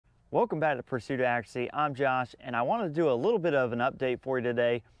Welcome back to Pursuit of Accuracy. I'm Josh, and I want to do a little bit of an update for you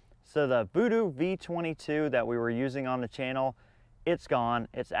today. So the Voodoo V22 that we were using on the channel, it's gone.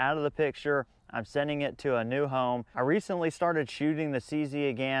 It's out of the picture. I'm sending it to a new home. I recently started shooting the CZ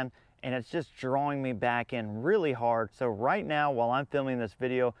again, and it's just drawing me back in really hard. So right now, while I'm filming this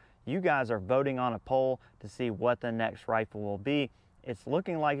video, you guys are voting on a poll to see what the next rifle will be. It's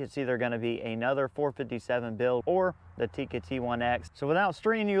looking like it's either going to be another 457 build or the Tikka T1X. So without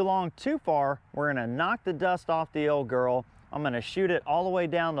stringing you along too far, we're going to knock the dust off the old girl. I'm going to shoot it all the way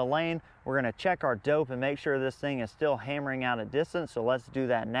down the lane. We're going to check our dope and make sure this thing is still hammering out at distance. So let's do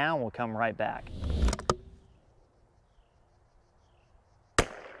that now. We'll come right back.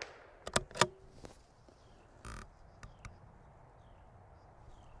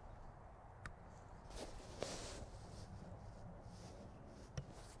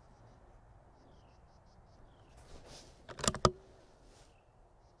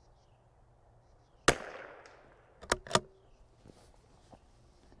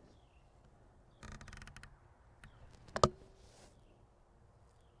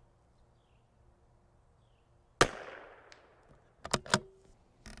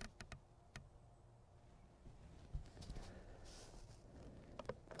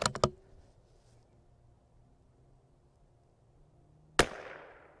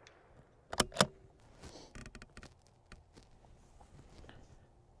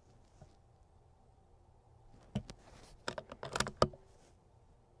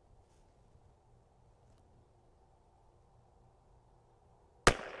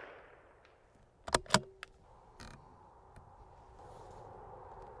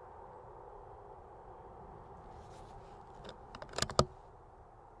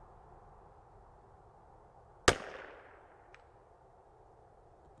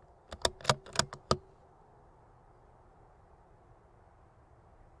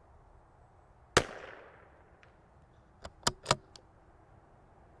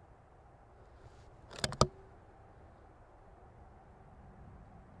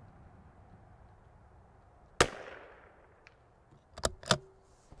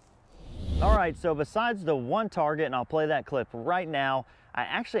 All right, so besides the one target, and I'll play that clip right now, I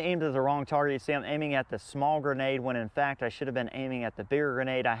actually aimed at the wrong target. You see, I'm aiming at the small grenade when in fact I should have been aiming at the bigger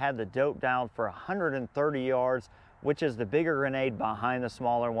grenade. I had the dope dialed for 130 yards, which is the bigger grenade behind the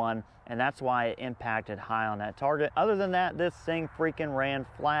smaller one, and that's why it impacted high on that target. Other than that, this thing freaking ran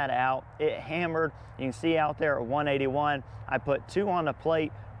flat out. It hammered. You can see out there at 181, I put two on the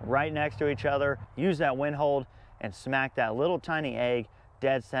plate right next to each other, used that wind hold, and smacked that little tiny egg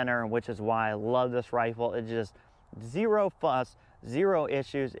dead center, which is why I love this rifle. It just zero fuss, zero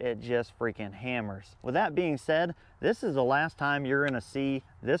issues. It just freaking hammers. With that being said, this is the last time you're gonna see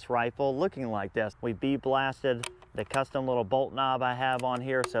this rifle looking like this. We bead blasted the custom little bolt knob I have on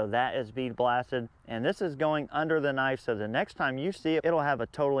here, so that is bead blasted, and this is going under the knife, so the next time you see it, it'll have a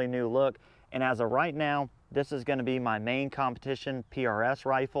totally new look. And as of right now, this is going to be my main competition PRS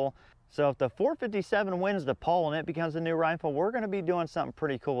rifle. So if the 457 wins the poll and it becomes a new rifle, we're going to be doing something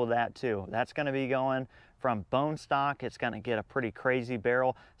pretty cool with that too. That's going to be going from bone stock. It's going to get a pretty crazy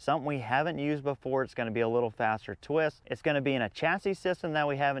barrel, something we haven't used before. It's going to be a little faster twist. It's going to be in a chassis system that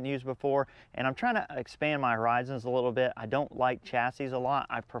we haven't used before, and I'm trying to expand my horizons a little bit. I don't like chassis a lot.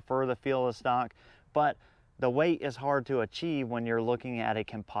 I prefer the feel of the stock, but the weight is hard to achieve when you're looking at a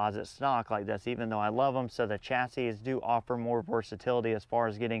composite stock like this, even though I love them. So the chassis do offer more versatility as far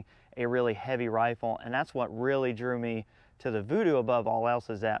as getting a really heavy rifle. And that's what really drew me to the Voodoo above all else,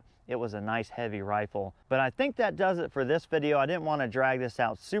 is that it was a nice heavy rifle. But I think that does it for this video. I didn't want to drag this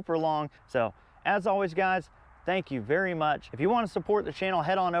out super long. So as always, guys, thank you very much. If you want to support the channel,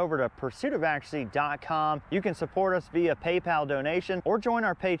 head on over to pursuitofaccuracy.com. You can support us via PayPal donation or join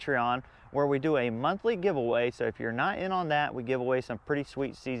our Patreon, where we do a monthly giveaway. So if you're not in on that, we give away some pretty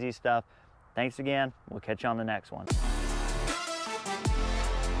sweet CZ stuff. Thanks again. We'll catch you on the next one.